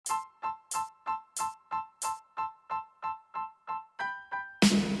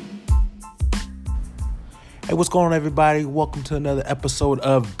Hey, what's going on, everybody? Welcome to another episode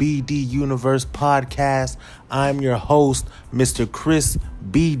of BD Universe Podcast. I'm your host, Mr. Chris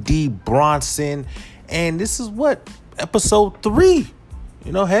BD Bronson, and this is episode 3.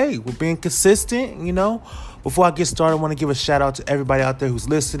 Hey, we're being consistent, Before I get started, I want to give a shout out to everybody out there who's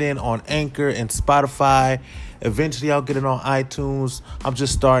listening on Anchor and Spotify. Eventually, I'll get it on iTunes. I'm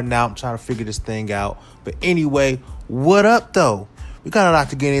just starting out. I'm trying to figure this thing out. But anyway, what up, though? We got a lot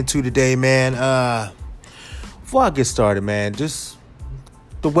to get into today, man. Before I get started, man, just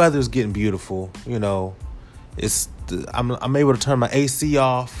the weather's getting beautiful. I'm able to turn my AC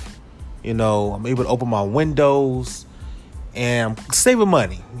off. I'm able to open my windows, and I'm saving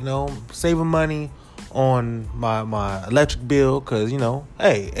money. Saving money on my electric bill because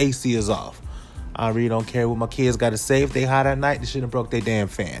hey, AC is off. I really don't care what my kids got to say. If they hot at night, they shouldn't have broke their damn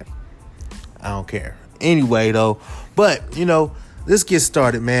fan. I don't care. Anyway, though, but let's get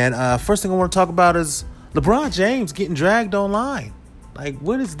started, man. First thing I want to talk about is LeBron James getting dragged online. Like,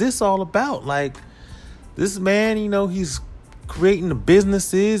 what is this all about? Like, this man, he's creating the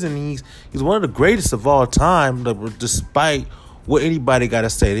businesses, and he's one of the greatest of all time, despite what anybody got to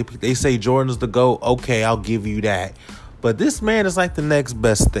say. They say Jordan's the GOAT. Okay, I'll give you that. But this man is like the next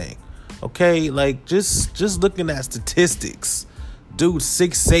best thing. Okay, like, just looking at statistics. Dude,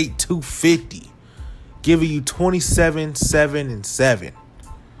 6'8", 250. Giving you 27, 7, and 7.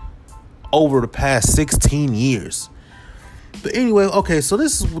 Over the past 16 years. But anyway, okay, so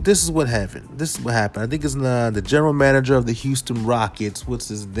this is what happened. This is what happened. I think it's the general manager of the Houston Rockets. What's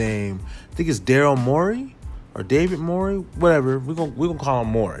his name? I think it's Daryl Morey or David Morey, whatever. We're gonna call him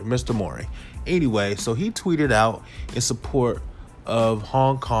Morey, Mr. Morey. Anyway, so he tweeted out in support of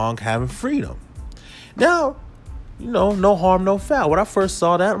Hong Kong having freedom. Now, no harm, no foul. When I first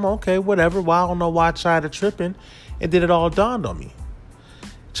saw that, I'm okay, whatever. Well, I don't know why China tripping, and then it all dawned on me.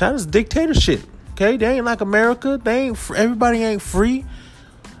 China's dictatorship. Okay, they ain't like America. Everybody ain't free.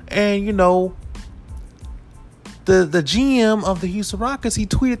 And the GM of the Houston Rockets, he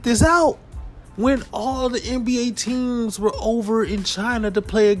tweeted this out when all the NBA teams were over in China to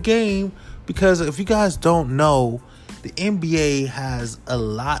play a game. Because if you guys don't know, the NBA has a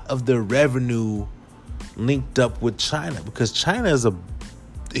lot of their revenue linked up with China, because China is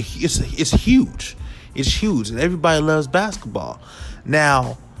it's huge. It's huge, and everybody loves basketball.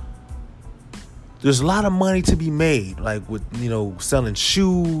 Now, there's a lot of money to be made, like with, selling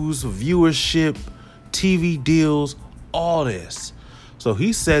shoes, viewership, TV deals, all this. So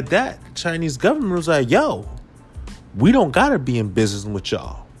he said that the Chinese government was like, yo, we don't got to be in business with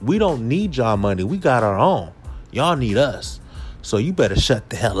y'all. We don't need y'all money. We got our own. Y'all need us. So you better shut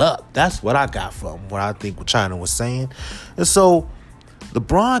the hell up. That's what I got from what I think what China was saying. And so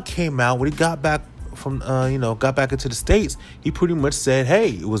LeBron came out when he got back got back into the States. He pretty much said, hey,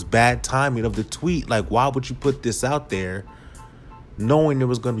 it was bad timing of the tweet. Like, why would you put this out there knowing there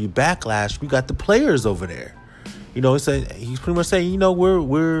was going to be backlash? We got the players over there. He's pretty much saying,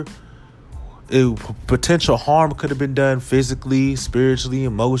 we're potential harm could have been done physically, spiritually,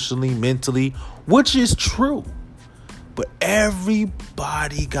 emotionally, mentally, which is true. But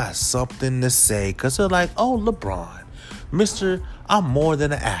everybody got something to say because they're like, oh, LeBron, Mr. I'm more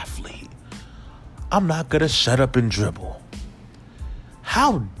than an athlete. I'm not going to shut up and dribble.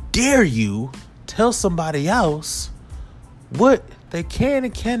 How dare you tell somebody else what they can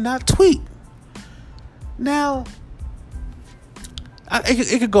and cannot tweet? Now,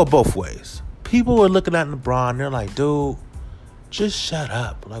 it could go both ways. People are looking at LeBron. They're like, dude, just shut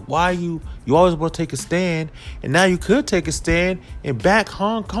up. Like, why you always want to take a stand, and now you could take a stand and back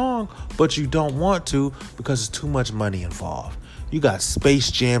Hong Kong, but you don't want to because there's too much money involved. You got Space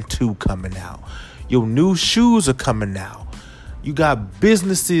Jam 2 coming out. Your new shoes are coming out. You got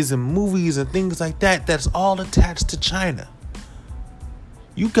businesses and movies and things like that that's all attached to China.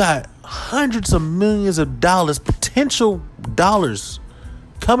 You got hundreds of millions of dollars, potential dollars,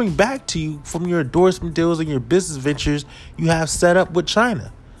 coming back to you from your endorsement deals and your business ventures you have set up with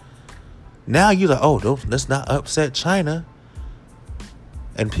China. Now you're like, oh, no, let's not upset China.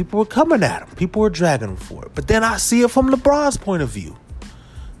 And people were coming at him. People were dragging him for it. But then I see it from LeBron's point of view.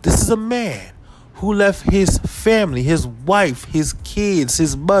 This is a man who left his family, his wife, his kids,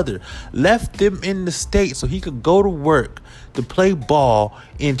 his mother, left them in the States so he could go to work to play ball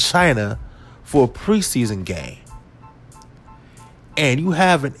in China for a preseason game. And you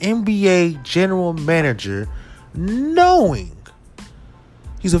have an NBA general manager knowing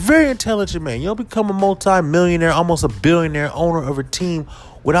he's a very intelligent man. You don't become a multi-millionaire, almost a billionaire owner of a team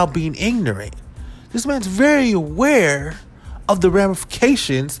without being ignorant. This man's very aware of the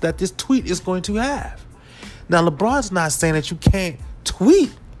ramifications that this tweet is going to have. Now, LeBron's not saying that you can't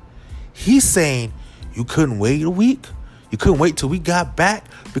tweet. He's saying You couldn't wait a week? You couldn't wait till we got back?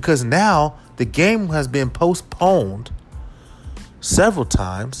 Because now the game has been postponed several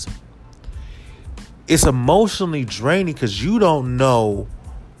times. It's emotionally draining because you don't know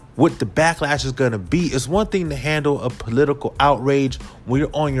what the backlash is going to be. It's one thing to handle a political outrage when you're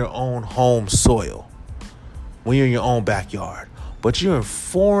on your own home soil, when you're in your own backyard. But you're in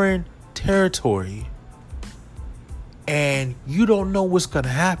foreign territory and you don't know what's going to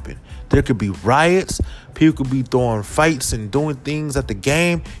happen. There could be riots. People could be throwing fights and doing things at the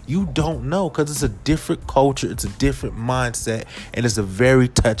game. You don't know because it's a different culture. It's a different mindset. And it's a very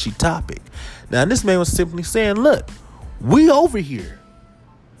touchy topic. Now, this man was simply saying, look, we over here.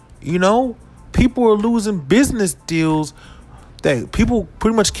 You know, people are losing business deals. That people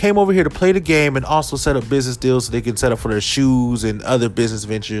pretty much came over here to play the game and also set up business deals so they can set up for their shoes and other business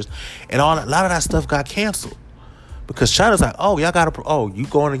ventures. And a lot of that stuff got canceled. Because China's like, oh, you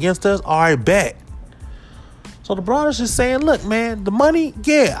going against us? All right, bet. So LeBron is just saying, look, man, the money,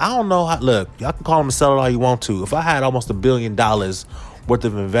 yeah, I don't know how. Look, y'all can call him a seller all you want to. If I had almost $1 billion worth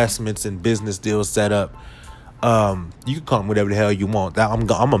of investments and business deals set up, you can call them whatever the hell you want. I'm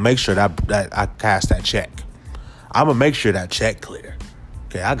gonna make sure that I cash that check. I'm gonna make sure that check clear.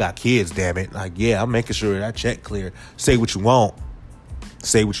 Okay, I got kids, damn it. Like, yeah, I'm making sure that check clear. Say what you want.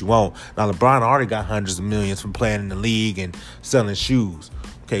 Say what you want. Now, LeBron already got hundreds of millions from playing in the league and selling shoes.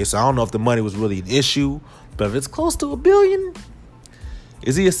 Okay, so I don't know if the money was really an issue, but if it's close to $1 billion,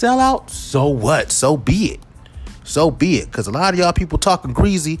 is he a sellout? So what? So be it. So be it. Because a lot of y'all people talking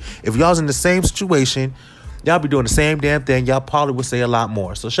crazy. If y'all's in the same situation, y'all be doing the same damn thing. Y'all probably would say a lot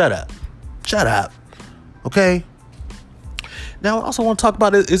more. So shut up. Shut up. Okay? Now, I also want to talk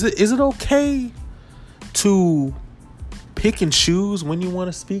about it. Is it okay to pick and choose when you want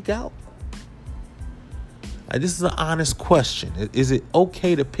to speak out? This is an honest question. Is it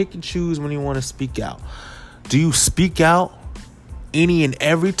okay to pick and choose when you want to speak out? Do you speak out any and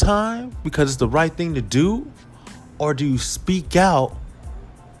every time because it's the right thing to do? Or do you speak out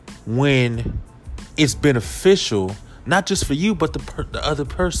when it's beneficial, not just for you, but the other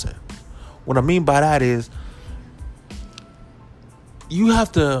person? What I mean by that is, you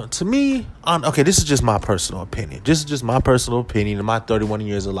have to me, okay, this is just my personal opinion. This is just my personal opinion in my 31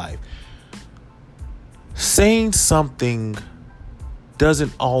 years of life. Saying something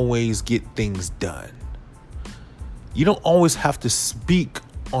doesn't always get things done. You don't always have to speak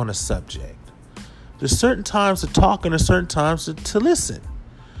on a subject. There's certain times to talk and there's certain times to listen.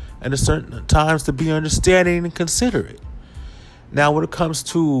 And there's certain times to be understanding and considerate. Now, when it comes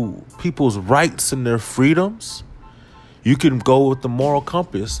to people's rights and their freedoms, you can go with the moral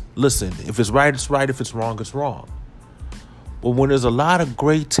compass. Listen, if it's right, it's right. If it's wrong, it's wrong. But when there's a lot of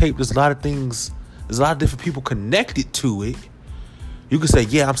gray tape, there's a lot of things, there's a lot of different people connected to it. You can say,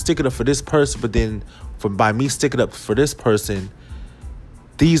 yeah, I'm sticking up for this person, but then by me sticking up for this person,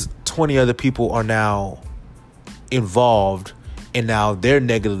 these 20 other people are now involved and now they're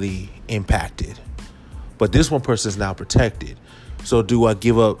negatively impacted. But this one person is now protected. So do I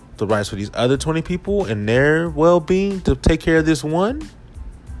give up the rights for these other 20 people and their well-being to take care of this one?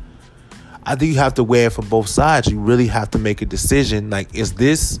 I think you have to weigh it from both sides. You really have to make a decision. Like, is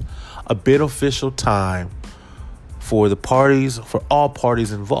this a beneficial time for the parties, for all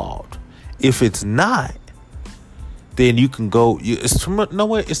parties involved? If it's not, then you can go. It's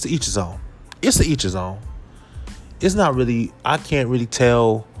to each his own. It's to each his own. It's not really, I can't really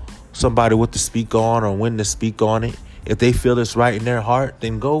tell somebody what to speak on or when to speak on it. If they feel it's right in their heart,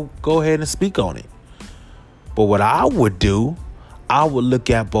 then go ahead and speak on it. But what I would do, I would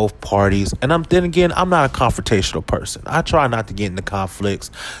look at both parties. And I'm not a confrontational person. I try not to get into conflicts.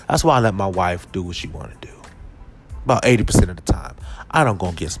 That's why I let my wife do what she want to do. About 80% of the time. I don't go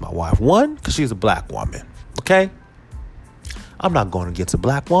against my wife. One, because she's a black woman. Okay? I'm not going against a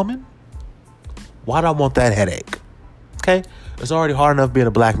black woman. Why do I want that headache? Okay? It's already hard enough being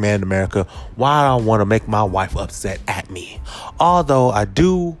a black man in America. Why do I want to make my wife upset at me? Although I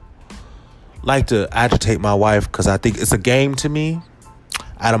do like to agitate my wife because I think it's a game to me.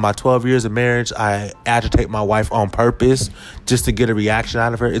 Out of my 12 years of marriage, I agitate my wife on purpose just to get a reaction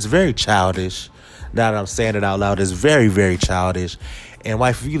out of her. It's very childish. Now that I'm saying it out loud, it's very, very childish. And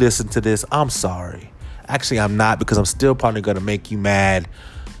wife, if you listen to this, I'm sorry. Actually, I'm not, because I'm still probably going to make you mad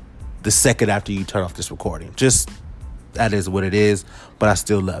the second after you turn off this recording. Just, that is what it is, but I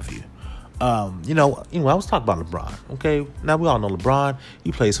still love you. I was talking about LeBron, okay? Now, we all know LeBron.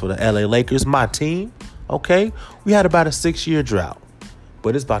 He plays for the LA Lakers, my team, okay? We had about a 6-year drought,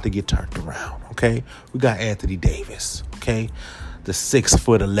 but it's about to get turned around, okay? We got Anthony Davis, okay? The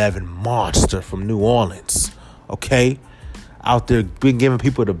 6'11" monster from New Orleans, okay? out there been giving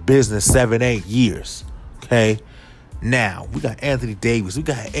people the business 7-8 years. Okay. Now, we got Anthony Davis. We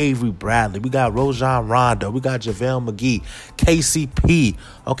got Avery Bradley. We got Rajon Rondo. We got JaVale McGee. KCP.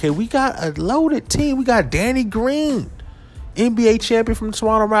 Okay, we got a loaded team. We got Danny Green, NBA champion from the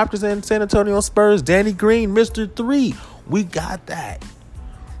Toronto Raptors and San Antonio Spurs. Danny Green, Mr. 3. We got that.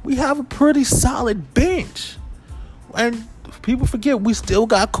 We have a pretty solid bench. And people forget, we still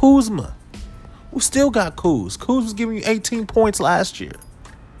got Kuzma. We still got Kuz. Kuz was giving you 18 points last year.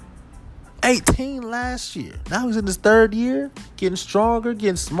 18 last year. Now he's in his third year, getting stronger,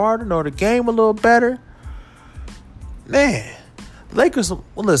 getting smarter, know the game a little better. Man, Lakers. Well,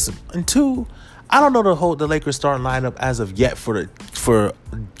 listen. And 2, I don't know the Lakers starting lineup as of yet for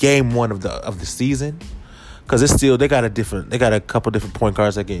game 1 of the season, because it's still they got a couple different point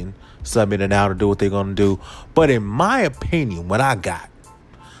guards that can sub in and out to do what they're gonna do. But in my opinion, what I got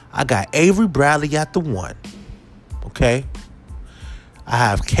Avery Bradley at the 1. Okay. I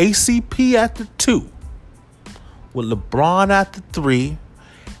have KCP at the 2, with LeBron at the 3,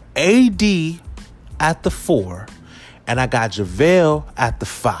 AD at the 4, and I got JaVale at the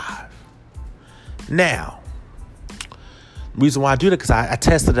 5. Now, the reason why I do that, because I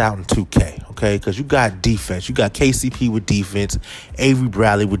tested it out in 2K, okay? Because you got defense. You got KCP with defense, Avery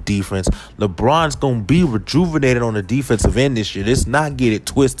Bradley with defense. LeBron's going to be rejuvenated on the defensive end this year. Let's not get it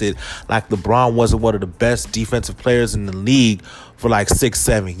twisted like LeBron wasn't one of the best defensive players in the league for like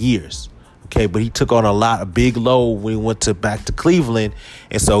 6-7 years. Okay, but he took on a big load when he went back to Cleveland,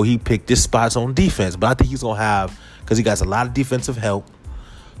 and so he picked his spots on defense. But I think he's going to have, because he got a lot of defensive help,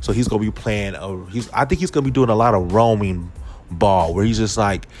 so he's going to be playing, I think he's going to be doing a lot of roaming ball, where he's just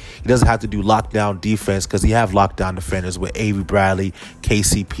like, he doesn't have to do lockdown defense, because he have lockdown defenders with Avery Bradley,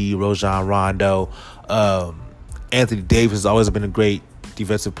 KCP, Rajon Rondo. Anthony Davis has always been a great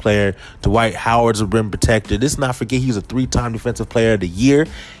defensive player. Dwight Howard's a rim protector. Let's not forget he's a 3-time defensive player of the year.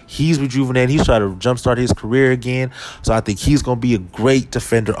 He's rejuvenated. He's trying to jumpstart his career again. So I think he's going to be a great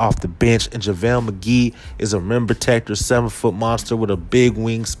defender off the bench. And JaVale McGee is a rim protector, 7-foot monster with a big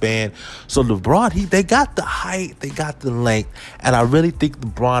wingspan. So LeBron, they got the height, they got the length, and I really think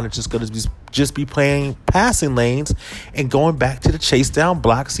LeBron is just going to be playing passing lanes and going back to the chase down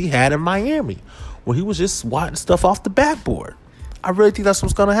blocks he had in Miami, where he was just swatting stuff off the backboard. I really think that's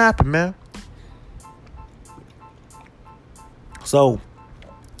what's going to happen, man. So,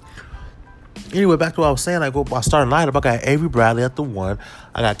 anyway, back to what I was saying. Like, my starting lineup, I got Avery Bradley at the 1.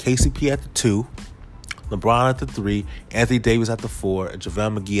 I got KCP at the 2. LeBron at the 3. Anthony Davis at the 4. And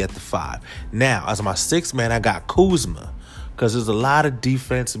JaVale McGee at the 5. Now, as my 6th man, I got Kuzma, because there's a lot of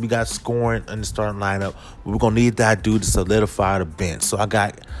defense. We got scoring in the starting lineup. We're going to need that dude to solidify the bench. So, I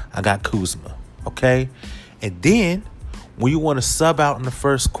got Kuzma. Okay? And then, when you want to sub out in the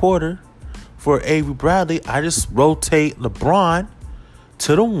first quarter for Avery Bradley, I just rotate LeBron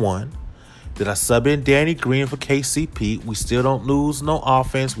to the 1. Then I sub in Danny Green for KCP. We still don't lose no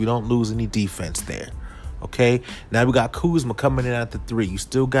offense. We don't lose any defense there. Okay? Now we got Kuzma coming in at the 3. You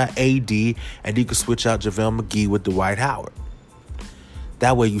still got AD, and you can switch out JaVale McGee with Dwight Howard.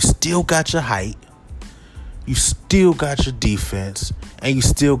 That way you still got your height, you still got your defense, and you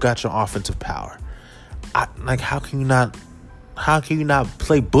still got your offensive power. How can you not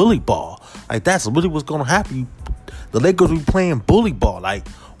play bully ball? Like, that's really what's going to happen. The Lakers will be playing bully ball. Like,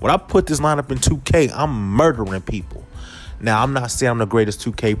 when I put this lineup in 2K, I'm murdering people. Now, I'm not saying I'm the greatest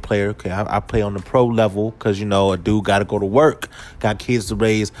 2K player. Okay, I play on the pro level because, a dude got to go to work, got kids to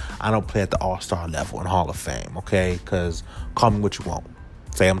raise. I don't play at the all-star level in Hall of Fame, okay? Because call me what you want.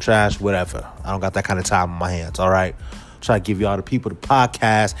 Say I'm trash, whatever. I don't got that kind of time on my hands, all right? Try to give y'all the people the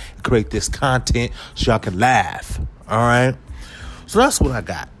podcast and create this content so y'all can laugh. All right. So that's what I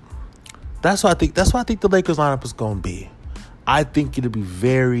got. That's what I think the Lakers lineup is gonna be. I think it'll be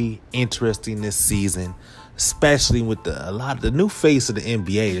very interesting this season, especially with a lot of the new face of the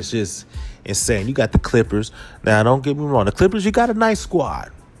NBA. It's just insane. You got the Clippers. Now, don't get me wrong. The Clippers, you got a nice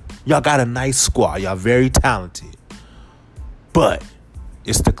squad. Y'all got a nice squad. Y'all very talented. But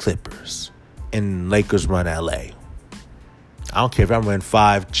it's the Clippers, and Lakers run LA. I don't care if I'm running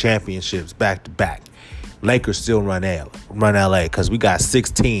 5 championships back to back. Lakers still run LA, because we got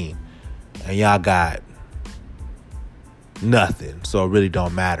 16 and y'all got nothing. So it really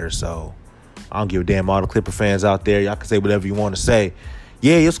don't matter. So I don't give a damn. All the Clipper fans out there, y'all can say whatever you want to say.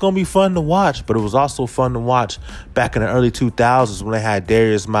 Yeah, it's going to be fun to watch, but it was also fun to watch back in the early 2000s when they had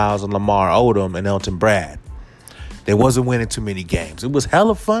Darius Miles and Lamar Odom and Elton Brand. They wasn't winning too many games. It was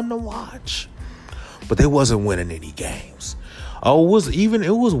hella fun to watch, but they wasn't winning any games. Oh, it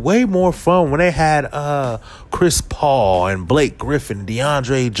was way more fun when they had Chris Paul and Blake Griffin,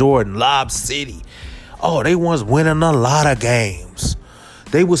 DeAndre Jordan, Lob City. Oh, they was winning a lot of games.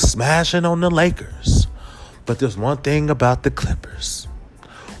 They was smashing on the Lakers. But there's one thing about the Clippers.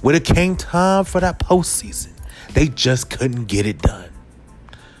 When it came time for that postseason, they just couldn't get it done.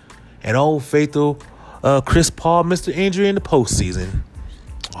 And old faithful Chris Paul missed an injury in the postseason.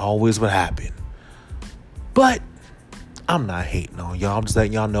 Always what happened. But I'm not hating on y'all. I'm just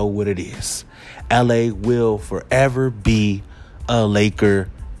letting y'all know what it is. LA will forever be a Laker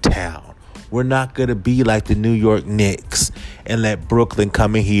town. We're not going to be like the New York Knicks and let Brooklyn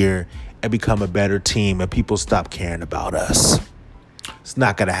come in here and become a better team and people stop caring about us. It's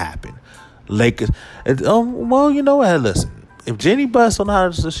not going to happen. Lakers. Well, you know what? Listen, if Jenny Buss on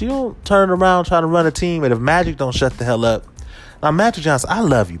how she don't turn around trying to run a team, and if Magic don't shut the hell up. Now, Magic Johnson, I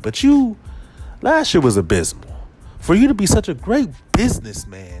love you, but you last year was abysmal. For you to be such a great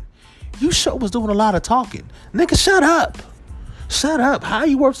businessman, you sure was doing a lot of talking. Nigga, shut up. Shut up. How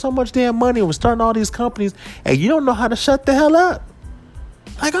you worth so much damn money and was starting all these companies and you don't know how to shut the hell up?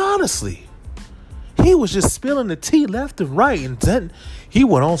 Like, honestly. He was just spilling the tea left and right. And then he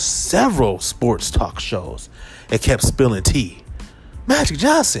went on several sports talk shows and kept spilling tea. Magic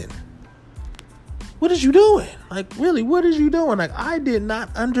Johnson, what is you doing? Like, really, what is you doing? Like, I did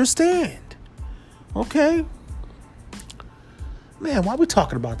not understand. Okay? Man, why are we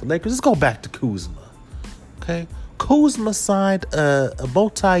talking about the Lakers? Let's go back to Kuzma. Okay? Kuzma signed a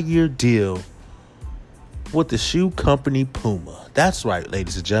multi-year deal with the shoe company Puma. That's right,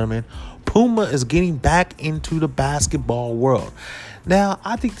 ladies and gentlemen. Puma is getting back into the basketball world. Now,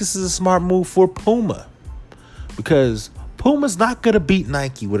 I think this is a smart move for Puma because Puma's not going to beat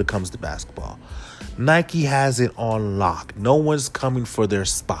Nike when it comes to basketball. Nike has it on lock. No one's coming for their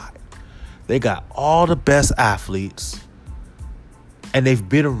spot. They got all the best athletes, and they've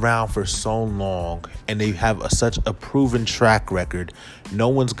been around for so long, and they have such a proven track record. No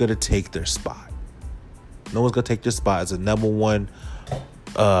one's going to take their spot. No one's going to take their spot as a number one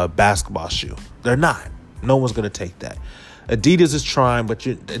basketball shoe. They're not. No one's going to take that. Adidas is trying, but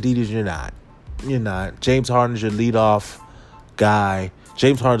Adidas, you're not. You're not. James Harden's your leadoff guy.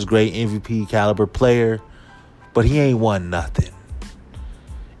 James Harden's a great MVP caliber player, but he ain't won nothing.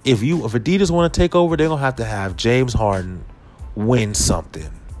 If Adidas want to take over, they're going to have James Harden win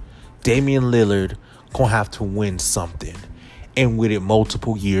something. Damian Lillard going to have to win something. And with it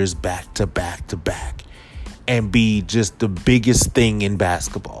multiple years back to back to back. And be just the biggest thing in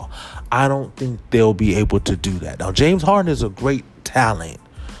basketball. I don't think they'll be able to do that. Now, James Harden is a great talent,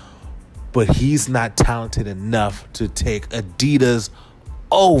 but he's not talented enough to take Adidas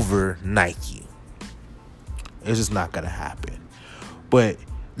over Nike. It's just not going to happen. But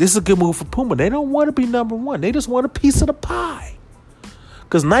this is a good move for Puma. They don't want to be number one. They just want a piece of the pie.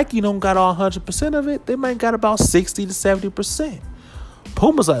 Because Nike don't got all 100% of it. They might got about 60 to 70%.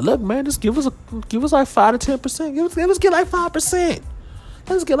 Puma's like, look, man, just give us like 5 to 10%. Let's get like 5%.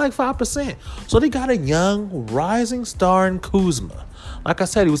 Let's get like 5%. So they got a young, rising star in Kuzma. Like I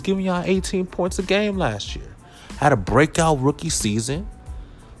said, he was giving y'all 18 points a game last year. Had a breakout rookie season.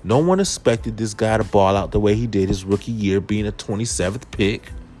 No one expected this guy to ball out the way he did his rookie year, being a 27th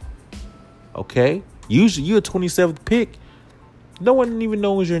pick. Okay? Usually you're a 27th pick. No one even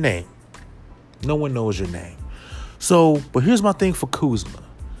knows your name. No one knows your name. So, but here's my thing for Kuzma.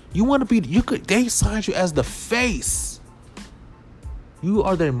 You want to be, they signed you as the face. You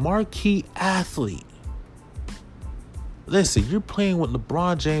are their marquee athlete. Listen, you're playing with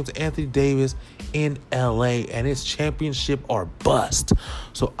LeBron James, Anthony Davis in LA, and it's championship or bust.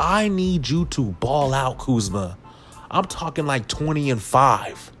 So I need you to ball out, Kuzma. I'm talking like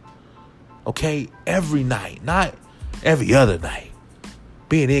 20-5. Okay? Every night, not every other night.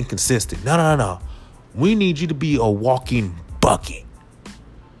 Being inconsistent. No. We need you to be a walking bucket.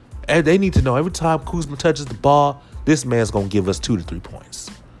 And they need to know every time Kuzma touches the ball, this man's going to give us 2 to 3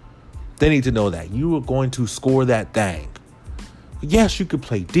 points. They need to know that. You are going to score that thing. Yes, you could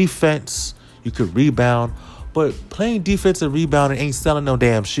play defense. You could rebound. But playing defense and rebounding ain't selling no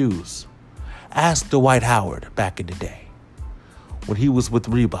damn shoes. Ask Dwight Howard back in the day when he was with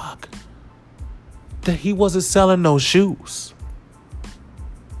Reebok. That he wasn't selling no shoes.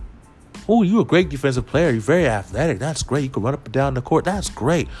 Oh, you're a great defensive player. You're very athletic. That's great. You can run up and down the court. That's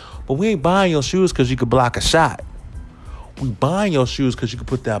great. But we ain't buying your shoes because you could block a shot. We buying your shoes because you can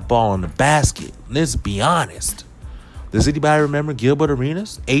put that ball in the basket. Let's be honest. Does anybody remember Gilbert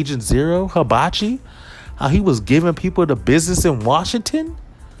Arenas, Agent Zero, Hibachi? How he was giving people the business in Washington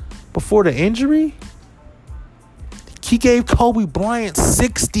before the injury? He gave Kobe Bryant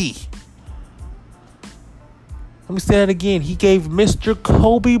 60. Let me say that again. He gave Mr.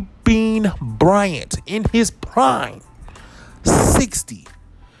 Kobe Bean Bryant in his prime 60.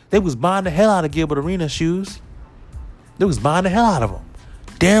 They was buying the hell out of Gilbert Arenas shoes. They was buying the hell out of them.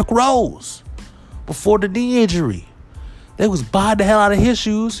 Derrick Rose, before the knee injury, they was buying the hell out of his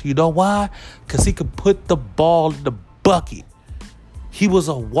shoes. You know why? Because he could put the ball in the bucket. He was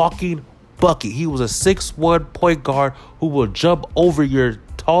a walking bucket. He was a 6'1" point guard who will jump over your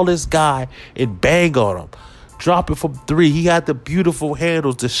tallest guy and bang on him. Drop it from three. He had the beautiful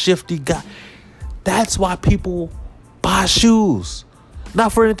handles, the shifty guy. That's why people buy shoes.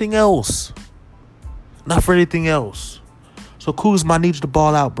 Not for anything else. Not for anything else. So Kuzma, I need you to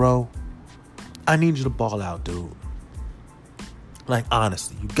ball out, bro. I need you to ball out, dude. Like,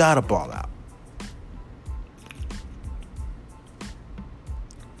 honestly, you gotta ball out.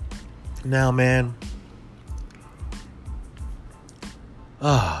 Now, man.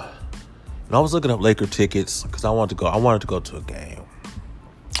 I was looking up Laker tickets because I wanted to go to a game.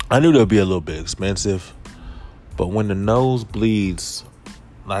 I knew they'd be a little bit expensive, but when the nose bleeds,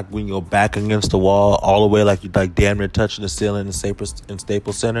 like when you're back against the wall all the way, like you're like damn near touching the ceiling in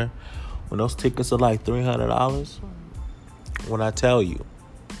Staples Center, when those tickets are like $300, when I tell you,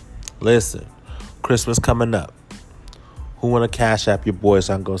 listen, Christmas coming up, who want to cash app your boy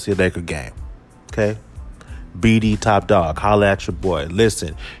so I can go see a Laker game? Okay? BD Top Dog, holla at your boy.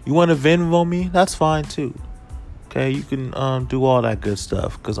 Listen, you want to Venmo me? That's fine too. Okay, you can do all that good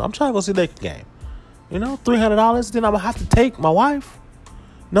stuff because I'm trying to go see the Laker game. You know, $300. Then I'm gonna have to take my wife.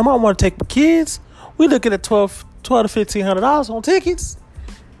 No, I want to take my kids. We looking at $1,200 to $1,500 on tickets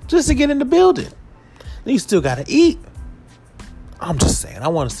just to get in the building. Then you still gotta eat. I'm just saying, I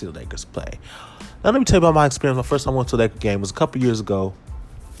want to see the Lakers play. Now let me tell you about my experience. My first time I went to a Laker game was a couple years ago.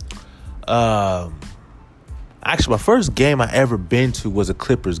 Actually, my first game I ever been to was a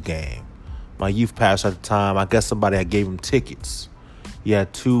Clippers game. My youth pastor at the time, I guess somebody had gave him tickets. He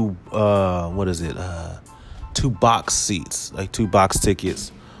had two box seats, like 2 box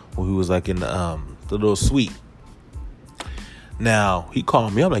tickets, where he was like in the little suite. Now, he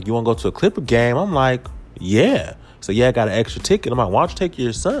called me up like, you want to go to a Clipper game? I'm like, yeah. So, yeah, I got an extra ticket. I'm like, why don't you take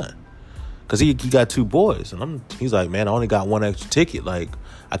your son? Because he got 2 boys. And he's like, man, I only got 1 extra ticket. Like,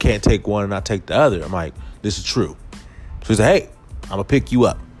 I can't take one and not take the other. I'm like, this is true. So he's like, hey, I'm going to pick you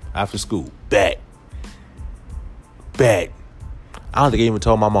up after school. Bet. I don't think I even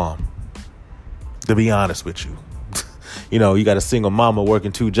told my mom, to be honest with you. You know, you got a single mama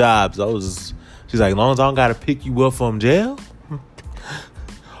working 2 jobs. She's like, as long as I don't got to pick you up from jail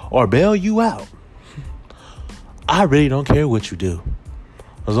or bail you out, I really don't care what you do,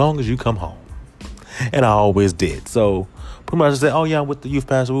 as long as you come home. And I always did. So pretty much I said, oh, yeah, I'm with the youth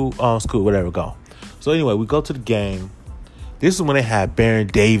pastor, school, whatever, go. So anyway, we go to the game. This is when they had Baron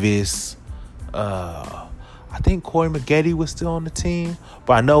Davis. I think Corey Maggette was still on the team.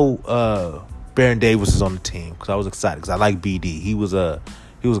 But I know Baron Davis is on the team because I was excited because I like BD. He was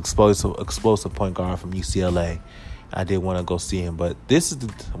explosive point guard from UCLA. I did want to go see him. But this is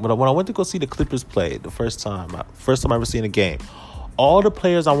when I went to go see the Clippers play the first time I ever seen a game. All the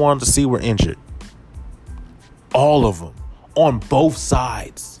players I wanted to see were injured. All of them. On both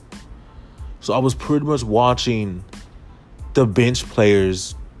sides. So I was pretty much watching the bench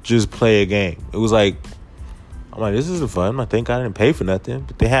players just play a game. It was like, I'm like, this isn't fun. I think I didn't pay for nothing.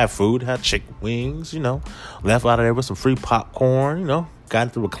 But they had food, had chicken wings, left out of there with some free popcorn,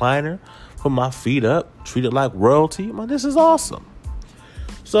 got the recliner, put my feet up, treated like royalty. I'm like, this is awesome.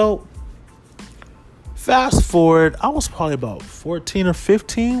 So fast forward, I was probably about 14 or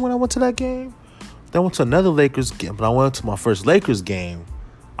 15 when I went to that game. Then I went to another Lakers game, but I went to my first Lakers game.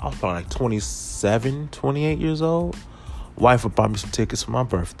 I was probably like 27, 28 years old. Wife would buy me some tickets for my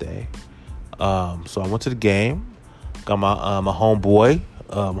birthday. So I went to the game. Got my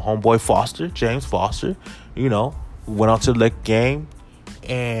homeboy Foster, James Foster. Went out to the Laker game.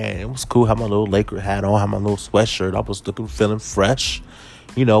 And it was cool. Had my little Laker hat on. Had my little sweatshirt. I was feeling fresh.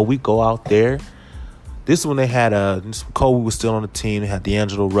 We go out there. This is when they had Kobe was still on the team. They had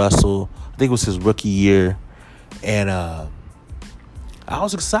D'Angelo Russell. I think it was his rookie year. And I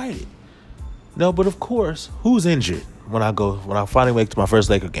was excited. No, but of course, who's injured when I finally make it to my first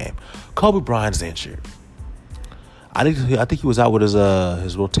Laker game? Kobe Bryant's injured. I think he was out with his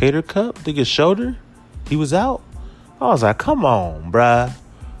rotator cuff. I think his shoulder. He was out. I was like, come on, bruh.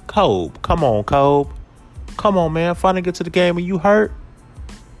 Kobe. Come on, Kobe. Come on, man. Finally get to the game and you hurt?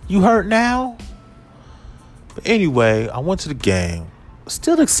 You hurt now? But anyway, I went to the game.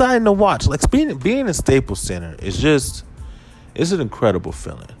 Still exciting to watch. Like being in Staples Center is it's an incredible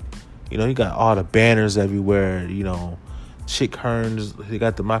feeling. You got all the banners everywhere. Chick Hearn's. They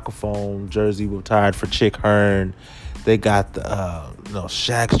got the microphone jersey retired for Chick Hearn. They got the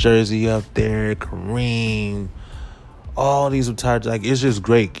Shaq's jersey up there. Kareem. all these retired, like, it's just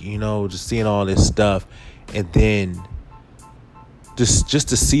great, just seeing all this stuff. And then just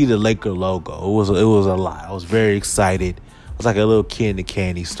to see the Laker logo, it was a lot. I was very excited. I was like a little kid in the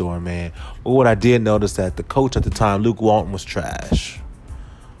candy store, man. But what I did notice that the coach at the time, Luke Walton, was trash.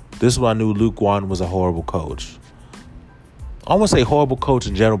 This is when I knew Luke Walton was a horrible coach. I won't say horrible coach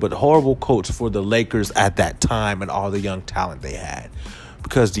in general, but horrible coach for the Lakers at that time and all the young talent they had.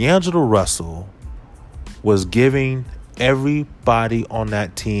 Because D'Angelo Russell was giving everybody on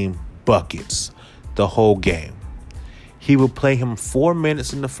that team buckets the whole game. He would play him 4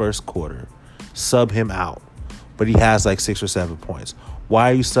 minutes in the first quarter, sub him out, but he has like 6 or 7 points.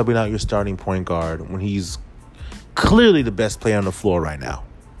 Why are you subbing out your starting point guard when he's clearly the best player on the floor right now?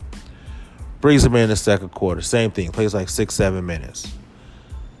 Brings him in the second quarter. Same thing. Plays like 6-7 minutes.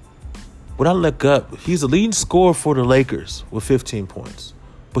 When I look up, he's the leading scorer for the Lakers with 15 points.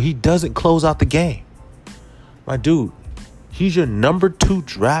 But he doesn't close out the game. My dude, he's your number 2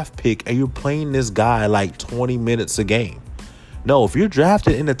 draft pick, and you're playing this guy like 20 minutes a game. No, if you're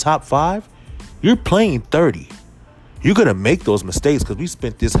drafted in the top 5, you're playing 30. You're going to make those mistakes because we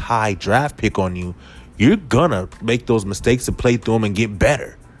spent this high draft pick on you. You're going to make those mistakes and play through them and get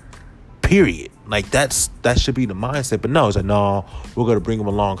better. Period. Like, that should be the mindset. But no, it's like, no, we're going to bring him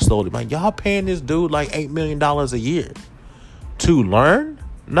along slowly. Like, y'all paying this dude like $8 million a year to learn?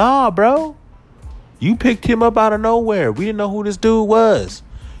 Nah, bro. You picked him up out of nowhere. We didn't know who this dude was.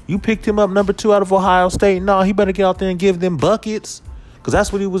 You picked him up number 2 out of Ohio State. No, he better get out there and give them buckets because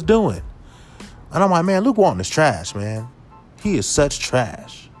that's what he was doing. And I'm like, man, Luke Walton is trash, man. He is such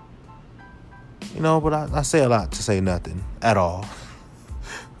trash. But I say a lot to say nothing at all.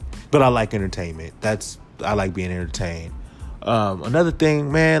 But I like entertainment. I like being entertained. Another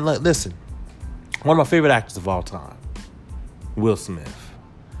thing, man, listen. One of my favorite actors of all time, Will Smith.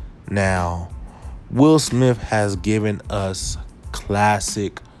 Now, Will Smith has given us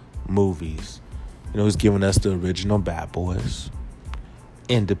classic movies. He's given us the original Bad Boys,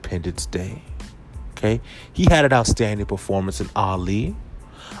 Independence Day. Okay? He had an outstanding performance in Ali.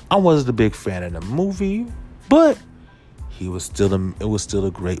 I wasn't a big fan of the movie, but it was still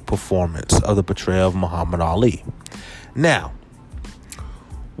a great performance of the portrayal of Muhammad Ali. Now,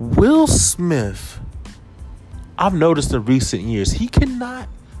 Will Smith, I've noticed in recent years, he cannot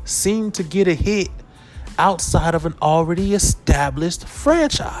seem to get a hit outside of an already established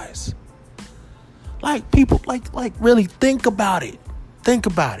franchise. Like, people, like really think about it. Think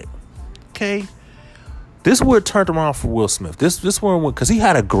about it. Okay? This is where it turned around for Will Smith. This where it went, because he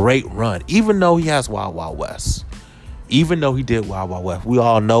had a great run, even though he has Wild Wild West. Even though he did Wild Wild West. We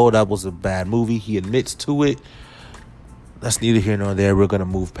all know that was a bad movie. He admits to it. That's neither here nor there. We're going to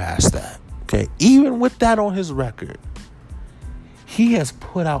move past that. Okay? Even with that on his record, he has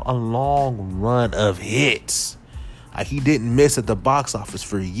put out a long run of hits. Like, he didn't miss at the box office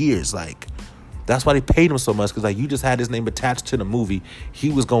for years. Like, that's why they paid him so much. Because, like, you just had his name attached to the movie. He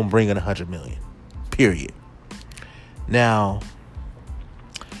was going to bring in $100 million. Period. Now,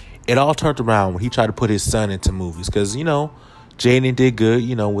 it all turned around when he tried to put his son into movies. Because, Jaden did good,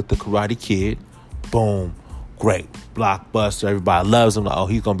 with the Karate Kid. Boom. Great. Blockbuster. Everybody loves him. Like, oh,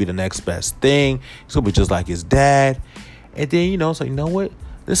 he's going to be the next best thing. He's going to be just like his dad. And then, so you know what?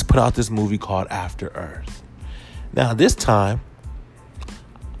 Let's put out this movie called After Earth. Now, this time,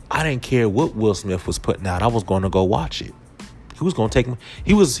 I didn't care what Will Smith was putting out. I was going to go watch it. He was going to take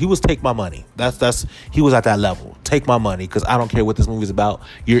take my money. He was at that level. Take my money because I don't care what this movie's about.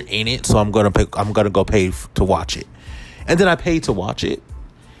 You're in it, so I'm going to go pay to watch it. And then I paid to watch it.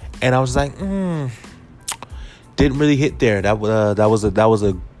 And I was like, didn't really hit there. That was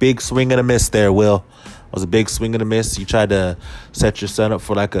a big swing and a miss there, Will. It was a big swing and a miss. You tried to set your son up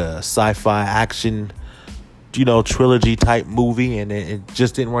for like a sci-fi action, trilogy type movie, and it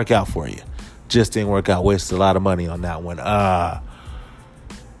just didn't work out for you. Just didn't work out. Wasted a lot of money on that one.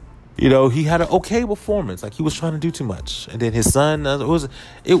 He had an okay performance. Like, he was trying to do too much. And then his son, it was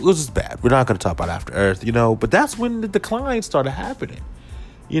just bad. We're not going to talk about After Earth, But that's when the decline started happening.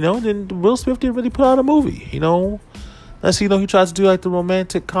 Then Will Smith didn't really put out a movie, Let's see, he tries to do like the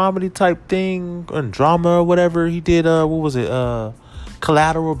romantic comedy type thing and drama or whatever. He did, what was it?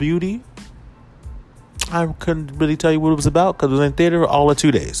 Collateral Beauty. I couldn't really tell you what it was about because it was in theater all of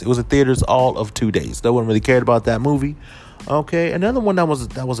 2 days. It was in theaters all of 2 days. No one really cared about that movie. Okay, another one that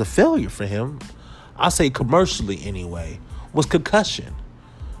was a failure for him, I say commercially anyway, was Concussion,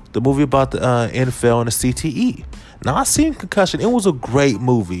 the movie about the NFL and the CTE. Now, I seen Concussion. It was a great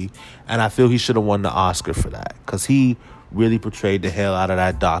movie, and I feel he should have won the Oscar for that because he really portrayed the hell out of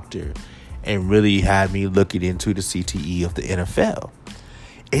that doctor and really had me looking into the CTE of the NFL.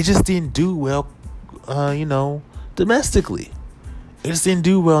 It just didn't do well, domestically. It just didn't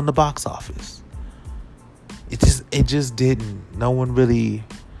do well in the box office. It just didn't. No one really.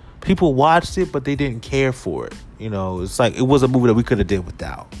 People watched it, but they didn't care for it. It's like it was a movie that we could have did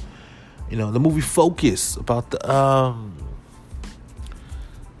without. The movie Focus about the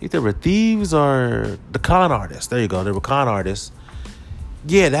either were thieves or the con artists. There you go. They were con artists.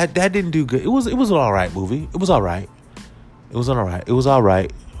 Yeah, that didn't do good. It was an all right movie. It was all right. It was all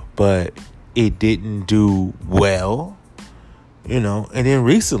right, but it didn't do well. And then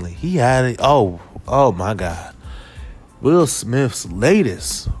recently he had it. Oh my God, Will Smith's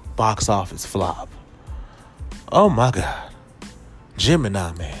latest box office flop. Oh my God,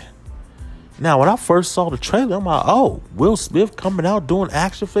 Gemini Man. Now, when I first saw the trailer, I'm like, oh, Will Smith coming out doing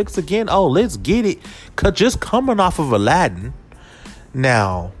action flicks again. Oh, let's get it. Cause just coming off of Aladdin.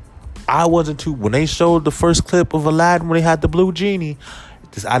 Now, I wasn't when they showed the first clip of Aladdin when they had the blue genie.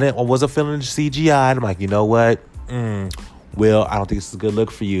 I wasn't feeling the CGI. I'm like, you know what? Will, I don't think this is a good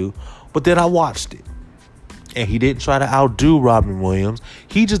look for you. But then I watched it. And he didn't try to outdo Robin Williams.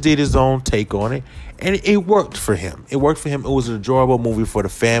 He just did his own take on it. And it worked for him. It worked for him. It was an enjoyable movie for the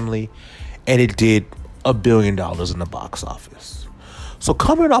family. And it did $1 billion in the box office. So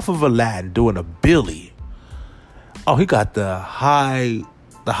coming off of Aladdin, doing a Billy. Oh, he got the high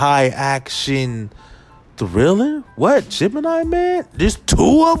action thriller? What? Gemini Man? There's 2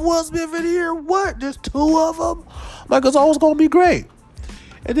 of Will Smith in here? What? There's 2 of them? Like, it's always going to be great.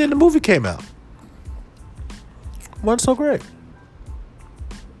 And then the movie came out. Wasn't so great.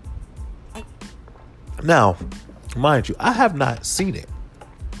 Now, mind you, I have not seen it.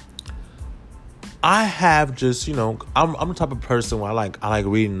 I have just, I'm the type of person where I like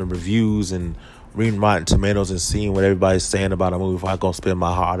reading the reviews and reading Rotten Tomatoes and seeing what everybody's saying about a movie before I go spend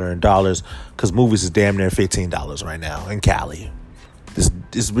my hard-earned dollars, because movies is damn near $15 right now in Cali. This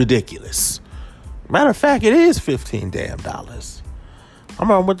is ridiculous. Matter of fact, it is $15 damn dollars. I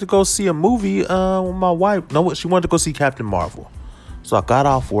remember I went to go see a movie with my wife. No, she wanted to go see Captain Marvel. So I got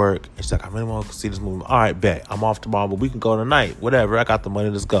off work and she's like, I really want to see this movie. All right, bet. I'm off tomorrow, but we can go tonight. Whatever. I got the money.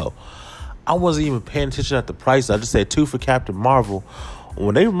 Let's go. I wasn't even paying attention at the price. I just said 2 for Captain Marvel.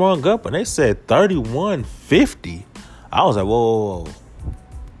 When they rung up and they said $31.50, I was like, whoa.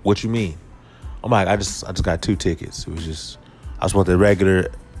 What you mean? I'm like, I just got 2 tickets. It was just, I just want the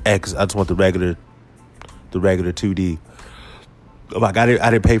regular X. I just want the regular 2D. I'm like, I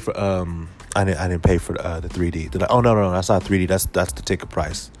didn't pay for I didn't pay for the 3D. They're like, oh no, that's not 3D. That's the ticket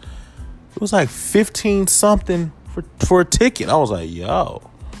price. It was like 15 something for a ticket. I was like, yo,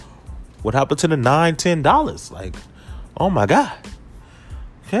 what happened to the $9-10? Like, oh my God.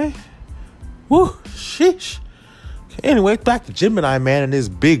 Okay. Woo, sheesh. Okay, anyway, back to Gemini Man and this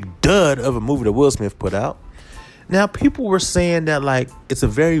big dud of a movie that Will Smith put out. Now, people were saying that, like, it's a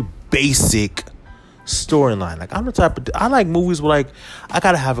very basic storyline. Like, I'm the type of, I like movies where, like, I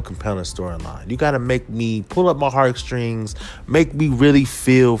gotta have a compelling storyline. You gotta make me pull up my heartstrings, make me really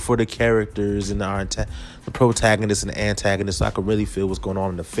feel for the characters and the protagonist and the antagonist, so I can really feel what's going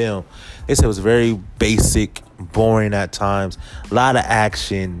on in the film. They said it was very basic, boring at times, a lot of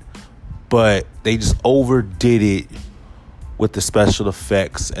action, but they just overdid it with the special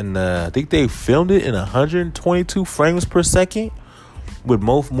effects. And I think they filmed it in 122 frames per second. With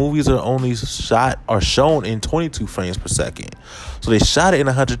most movies are only shot or shown in 22 frames per second. So they shot it in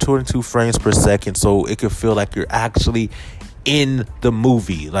 122 frames per second so it could feel like you're actually in the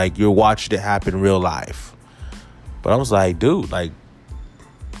movie, like you're watching it happen in real life. But I was like, dude, like,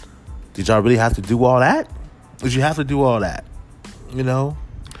 did y'all really have to do all that? Did you have to do all that? You know?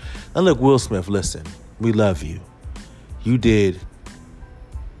 Now look, Will Smith, listen, we love you. You did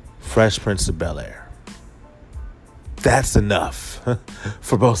Fresh Prince of Bel-Air. That's enough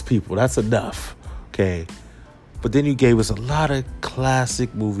for most people. That's enough. Okay. But then you gave us a lot of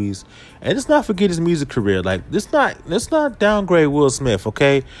classic movies. And let's not forget his music career. Like, let's not downgrade Will Smith,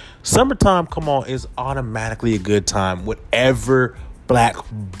 okay? Summertime, come on, is automatically a good time, whatever black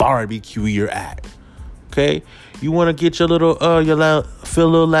barbecue you're at. Okay? You want to get your little feel a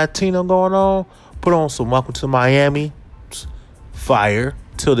little Latino going on? Put on some Welcome to Miami. Fire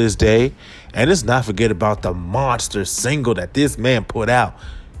till this day. And let's not forget about the monster single that this man put out,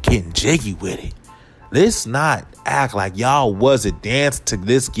 Getting Jiggy With It. Let's not act like y'all wasn't dancing to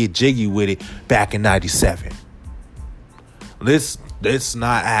Let's Get Jiggy With It back in 97. Let's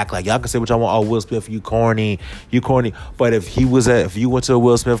not act like y'all can say what y'all want. Oh, Will Smith, you corny. But if you went to a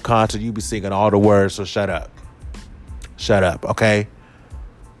Will Smith concert, you'd be singing all the words, so shut up. Shut up, okay?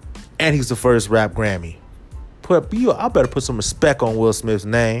 And he's the first rap Grammy. I better put some respect on Will Smith's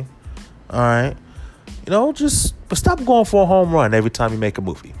name. All right. You know, but stop going for a home run every time you make a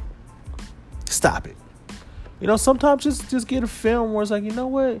movie. Stop it. Sometimes just get a film where it's like, you know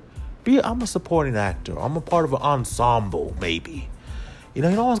what? I'm a supporting actor. I'm a part of an ensemble, maybe. You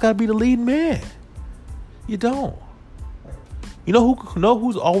don't always gotta be the lead man. You don't.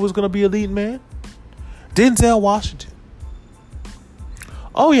 Who's always gonna be a lead man? Denzel Washington.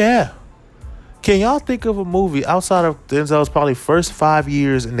 Oh yeah. Can y'all think of a movie outside of Denzel's probably first 5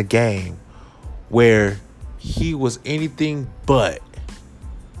 years in the game where he was anything but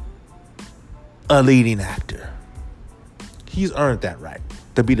a leading actor? He's earned that right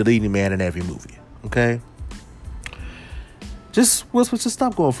to be the leading man in every movie. Okay? Just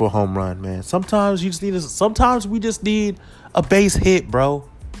stop going for a home run, man. Sometimes we just need a base hit, bro.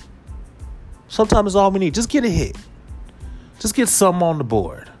 Sometimes it's all we need. Just get a hit. Just get something on the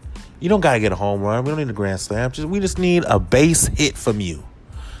board. You don't gotta get a home run. We don't need a grand slam. We just need a base hit from you.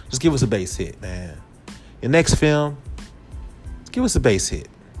 Just give us a base hit, man. Your next film, just give us a base hit.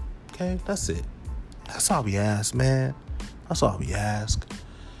 Okay, that's it. That's all we ask, man. That's all we ask.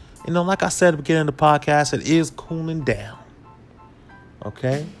 Like I said at the beginning of the podcast, it is cooling down.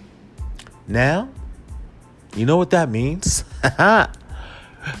 Okay? Now, you know what that means?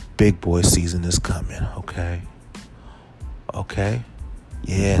 Big boy season is coming, okay? Okay?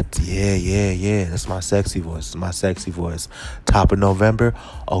 Yeah. That's my sexy voice. Top of November.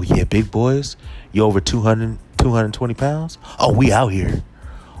 Oh, yeah, big boys. You over 220 pounds? Oh, we out here.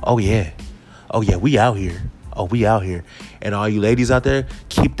 Oh, yeah, we out here. And all you ladies out there,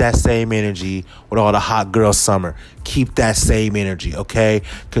 keep that same energy with all the hot girl summer. Keep that same energy, okay?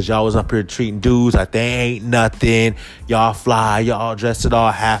 Because y'all was up here treating dudes like they ain't nothing. Y'all fly. Y'all dressed it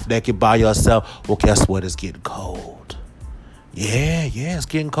all half naked by yourself. Well, guess what? It's getting cold. Yeah, it's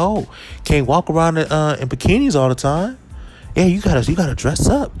getting cold. Can't walk around in bikinis all the time. Yeah, you gotta dress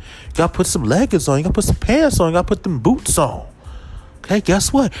up. You gotta put some leggings on. You gotta put some pants on. You gotta put them boots on. Okay,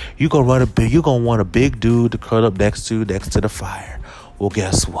 guess what? You're gonna want a big dude to curl up next to the fire. Well,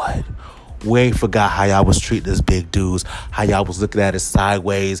 guess what? We ain't forgot how y'all was treating us big dudes, how y'all was looking at us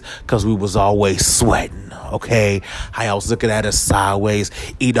sideways because we was always sweating, okay? How y'all was looking at us sideways,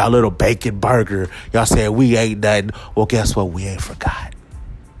 eating our little bacon burger. Y'all said we ain't nothing. Well, guess what? We ain't forgot.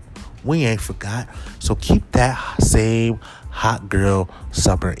 So keep that same hot girl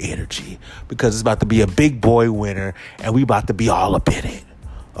summer energy because it's about to be a big boy winter and we about to be all up in it,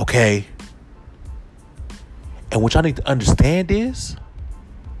 okay? And what y'all need to understand is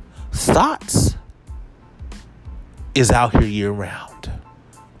thoughts is out here year round.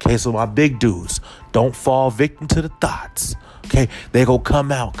 Okay, so my big dudes, don't fall victim to the thoughts. Okay, they gonna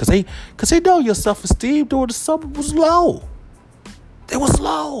come out because they know your self-esteem during the summer was low. It was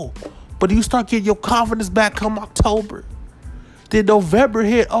low. But you start getting your confidence back come October. Then November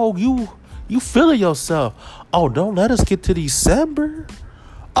hit. Oh, you feeling yourself. Oh, don't let us get to December.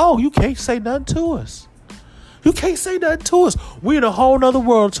 Oh, you can't say nothing to us. We in a whole nother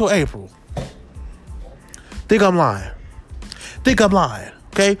world until April. Think I'm lying.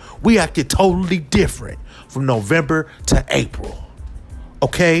 Okay? We acted totally different from November to April.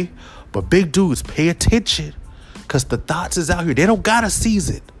 Okay? But big dudes, pay attention. Because the thoughts is out here. They don't got a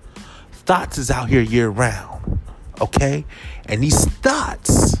season. Thoughts is out here year round. Okay? And these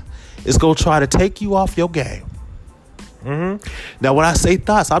thoughts is going to try to take you off your game. Now, when I say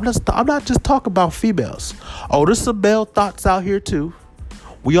thoughts, I'm not just talking about females. Oh, there's some male thoughts out here too.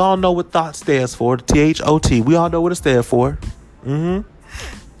 We all know what thought stands for. THOT. We all know what it stands for. Yeah.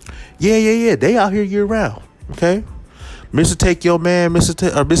 They out here year round. Okay, Mr. Take Your Man,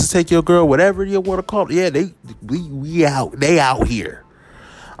 Mr. Take Your Girl, whatever you want to call it. Yeah, they out here.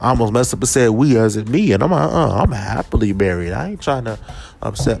 I almost messed up and said we as in me, and I'm happily married. I ain't trying to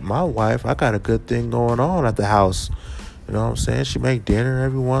upset my wife. I got a good thing going on at the house. You know what I'm saying? She make dinner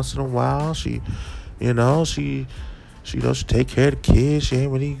every once in a while. She take care of the kids. She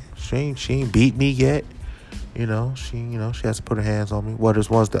ain't beat me yet. She has to put her hands on me. Well, there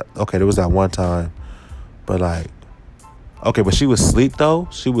was that one time, but but she was asleep though.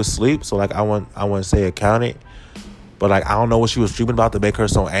 She was asleep, so I wouldn't say it counted. But I don't know what she was dreaming about to make her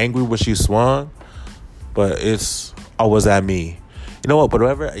so angry when she swung. But was that me? You know what? But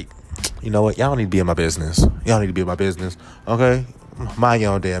whatever. You know what? Y'all don't need to be in my business. Okay? Mind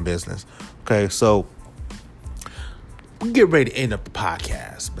your own damn business. Okay? So, we get ready to end up the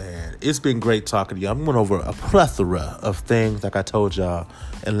podcast, man. It's been great talking to you. I went over a plethora of things like I told y'all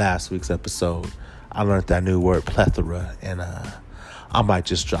in last week's episode. I learned that new word, plethora, and I might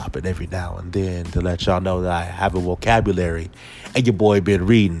just drop it every now and then to let y'all know that I have a vocabulary and your boy been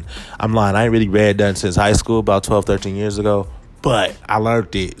reading. I'm lying. I ain't really read nothing since high school, about 12, 13 years ago. But I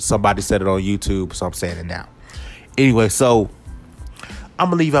learned it. Somebody said it on YouTube, so I'm saying it now. Anyway, so I'm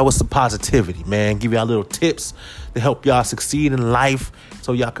going to leave y'all with some positivity, man. Give y'all little tips to help y'all succeed in life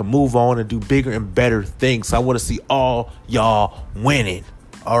so y'all can move on and do bigger and better things. So I want to see all y'all winning.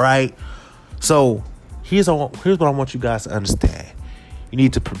 All right. So here's what I want you guys to understand. You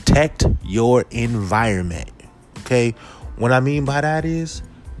need to protect your environment. Okay. What I mean by that is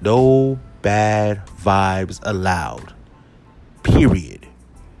no bad vibes allowed. Period.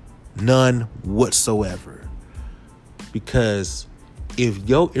 None whatsoever. Because if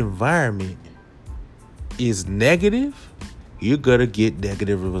your environment is negative, you're going to get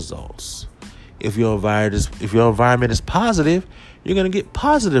negative results. If your environment is positive, you're going to get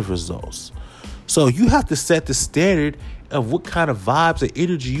positive results. So you have to set the standard of what kind of vibes and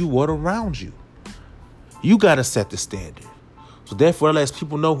energy you want around you. You got to set the standard. So therefore, it lets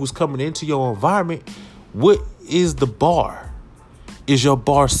people know who's coming into your environment. What is the bar? Is your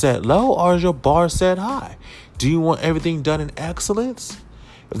bar set low or is your bar set high? Do you want everything done in excellence?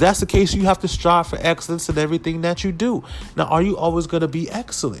 If that's the case, you have to strive for excellence in everything that you do. Now, are you always going to be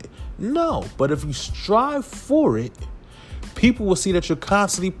excellent? No. But if you strive for it, people will see that you're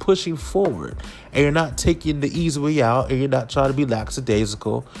constantly pushing forward and you're not taking the easy way out and you're not trying to be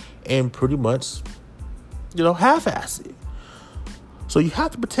lackadaisical and pretty much, half-ass it. So you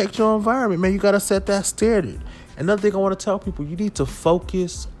have to protect your environment, man. You got to set that standard. Another thing I want to tell people, you need to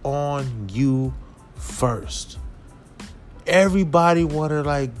focus on you first. Everybody want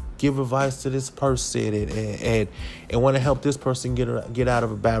to give advice to this person and want to help this person get out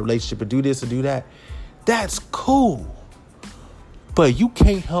of a bad relationship and do this and do that. That's cool. But you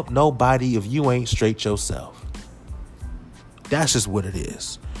can't help nobody if you ain't straight yourself. That's just what it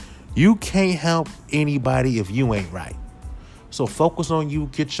is. You can't help anybody if you ain't right. So focus on you,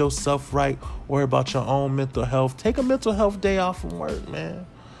 get yourself right, worry about your own mental health. Take a mental health day off from work, man.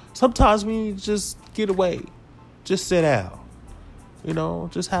 Sometimes we need to just get away. Just sit down.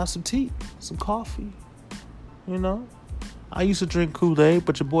 Just have some tea, some coffee. I used to drink Kool-Aid,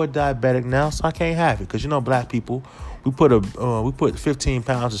 but your boy diabetic now, so I can't have it. Because black people, we put 15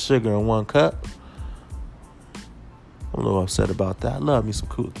 pounds of sugar in 1 cup. I'm a little upset about that. I love me some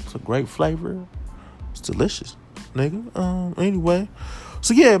Kool-Aid. It's a great flavor. It's delicious, nigga. Anyway.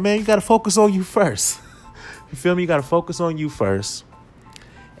 So yeah, man, you got to focus on you first. You feel me? You got to focus on you first.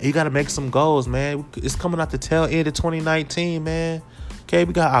 And you got to make some goals, man. It's coming out the tail end of 2019, man. Okay,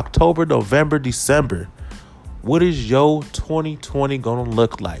 we got October, November, December. What is your 2020 going to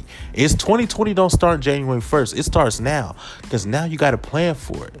look like? It's 2020 don't start January 1st. It starts now. Because now you got to plan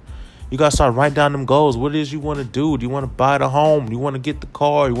for it. You got to start writing down them goals. What it is you want to do? Do you want to buy the home? Do you want to get the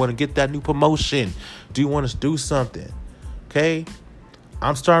car? Do you want to get that new promotion? Do you want to do something? Okay?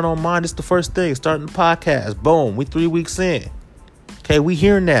 I'm starting on mine. This is the first thing. Starting the podcast. Boom. We 3 weeks in. Okay? We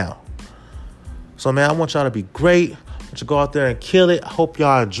here now. So, man, I want y'all to be great. I want you to go out there and kill it. I hope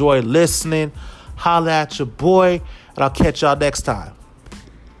y'all enjoy listening. Holla at your boy. And I'll catch y'all next time.